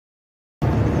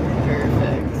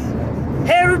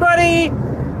everybody!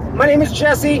 My name is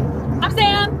Jesse. I'm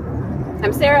Sam.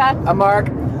 I'm Sarah. I'm Mark.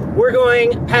 We're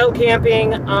going paddle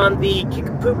camping on the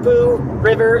Kickapoo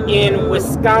River in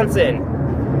Wisconsin.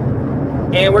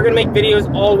 And we're going to make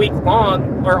videos all week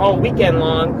long, or all weekend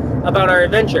long, about our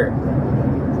adventure.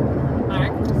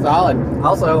 Alright. Solid.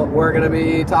 Also, we're going to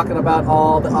be talking about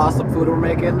all the awesome food we're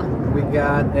making. We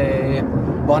got a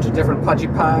bunch of different pudgy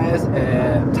pies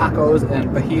and tacos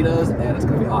and fajitas, and it's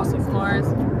going to be awesome. S'mores.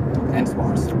 And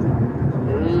s'mores.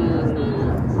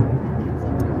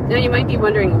 Now you might be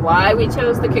wondering why we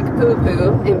chose the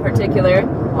Kickapoo in particular.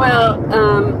 Well,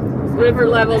 river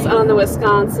levels on the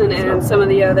Wisconsin and some of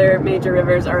the other major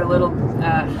rivers are a little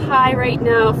high right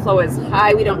now. Flow is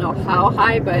high. We don't know how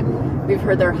high, but we've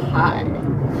heard they're high.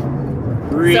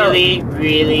 Really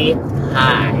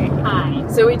high. Hi.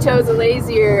 So we chose a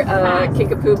lazier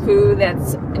Kickapoo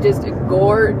that's just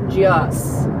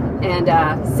gorgeous and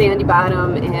sandy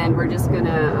bottom, and we're just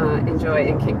gonna enjoy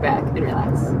and kick back and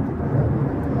relax.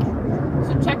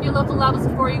 So check your local levels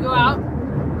before you go out.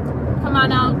 Come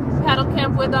on out, paddle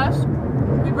camp with us.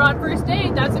 We brought first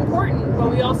aid, that's important,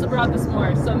 but we also brought the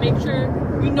s'mores. So make sure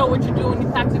you know what you're doing when you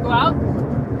pack to go out.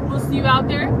 We'll see you out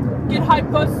there. Get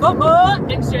hyped for summer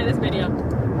and share this video.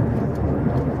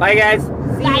 Bye guys.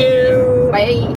 See you. Bye.